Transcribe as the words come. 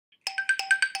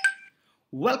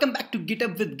Welcome back to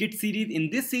Git-up with Git series. In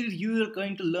this series, you are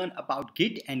going to learn about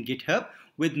Git and GitHub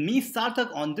with me,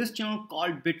 Sarthak, on this channel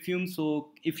called Bitfumes. So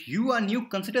if you are new,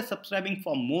 consider subscribing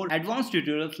for more advanced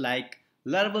tutorials like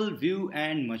Laravel, Vue,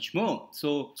 and much more.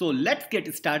 So let's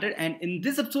get started. And in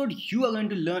this episode, you are going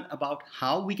to learn about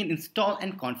how we can install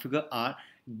and configure our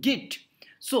Git.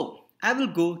 So I will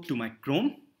go to my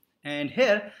Chrome, and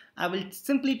here I will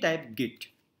simply type Git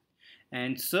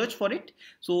and search for it.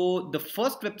 So the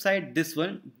first website, this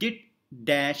one,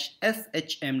 git-shm.com.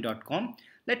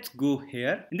 Let's go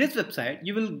here. In this website,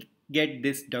 you will get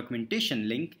this documentation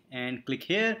link and click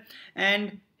here,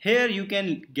 and here you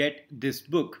can get this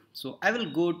book. So I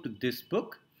will go to this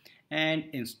book and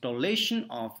installation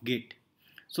of Git.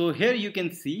 So here you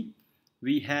can see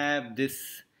we have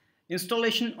this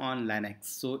installation on Linux.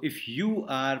 So if you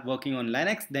are working on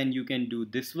Linux, then you can do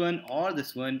this one or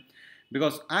this one.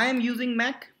 Because I am using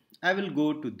Mac, I will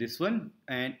go to this one,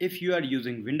 and if you are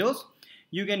using Windows,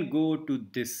 you can go to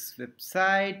this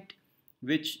website,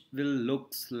 which will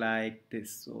looks like this.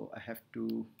 So I have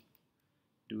to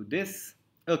do this.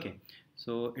 Okay,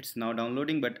 so it's now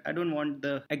downloading, but I don't want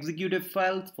the executive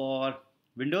files for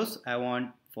Windows, I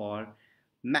want for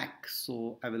Mac.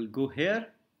 So I will go here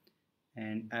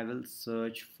and I will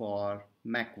search for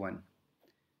Mac one.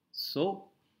 So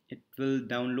it will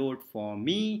download for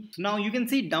me. So now you can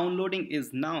see downloading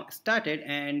is now started,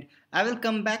 and I will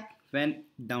come back when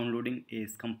downloading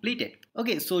is completed.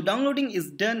 Okay, so downloading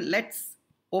is done. Let's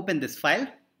open this file.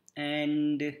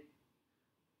 And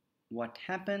what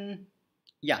happened?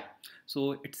 Yeah,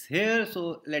 so it's here.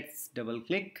 So let's double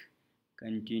click,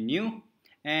 continue.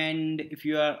 And if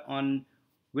you are on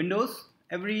Windows,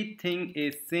 everything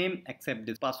is same except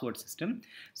this password system.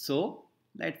 So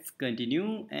let's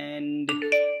continue, and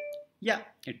yeah,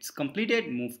 it's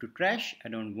completed. Move to trash. I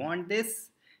don't want this,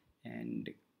 and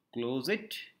close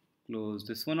it. Close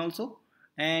this one also.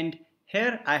 And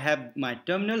here I have my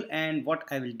terminal, and what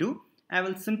I will do, I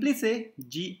will simply say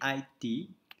git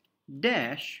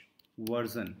dash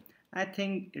version. I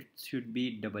think it should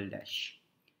be double dash.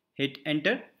 Hit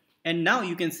enter, and now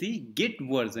you can see Git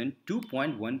version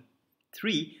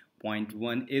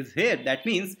 2.13.1 is here. That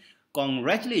means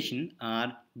congratulations,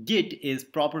 our Git is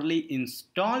properly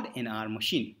installed in our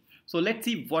machine. So let's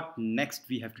see what next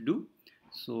we have to do.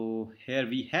 So here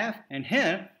we have, and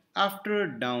here after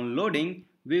downloading,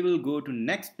 we will go to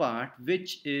next part,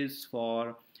 which is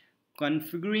for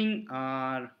configuring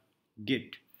our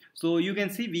Git. So you can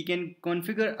see we can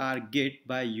configure our Git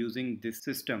by using this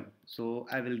system. So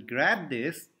I will grab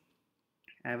this,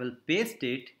 I will paste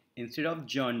it. Instead of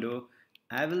John Doe,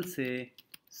 I will say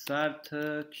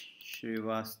Sarthak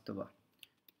Shrivastava.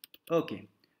 Okay,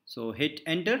 so hit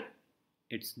enter,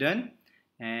 it's done.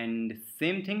 And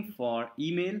same thing for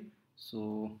email.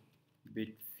 So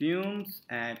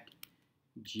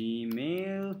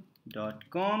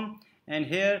bitfumes@gmail.com, and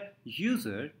here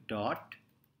user.email.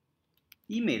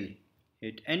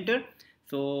 Hit enter.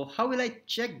 So how will I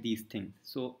check these things?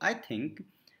 So I think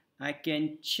I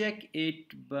can check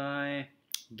it by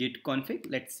git config.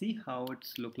 Let's see how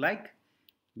it's look like.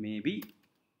 Maybe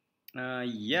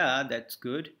yeah, that's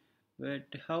good,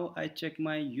 but how I check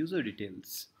my user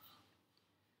details?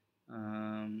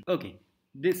 Okay,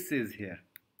 this is here,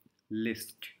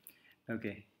 list.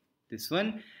 Okay, this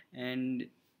one, and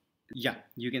yeah,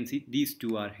 you can see these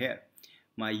two are here,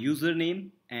 my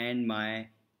username and my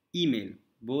email,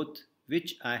 both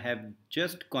which I have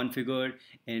just configured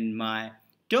in my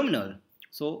terminal.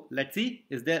 So let's see,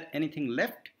 is there anything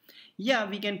left? Yeah,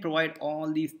 we can provide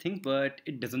all these things, but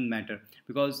it doesn't matter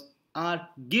because our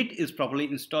Git is properly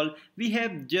installed. We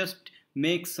have just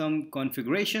make some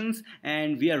configurations,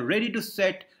 and we are ready to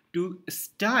set to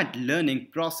start learning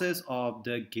process of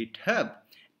the GitHub,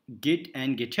 Git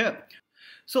and GitHub.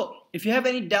 So if you have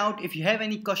any doubt, if you have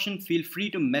any question, feel free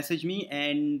to message me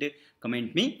and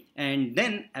comment me, and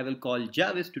then I will call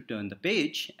Jarvis to turn the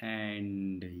page.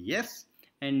 And yes,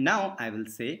 and now I will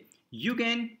say you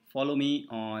can follow me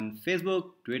on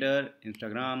Facebook, Twitter,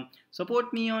 Instagram,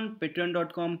 support me on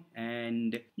patreon.com,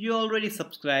 and you already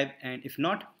subscribe, and if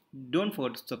not, don't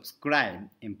forget to subscribe,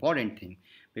 important thing,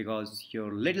 because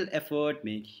your little effort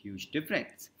makes huge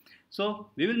difference. So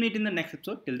we will meet in the next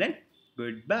episode. Till then,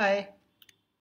 goodbye.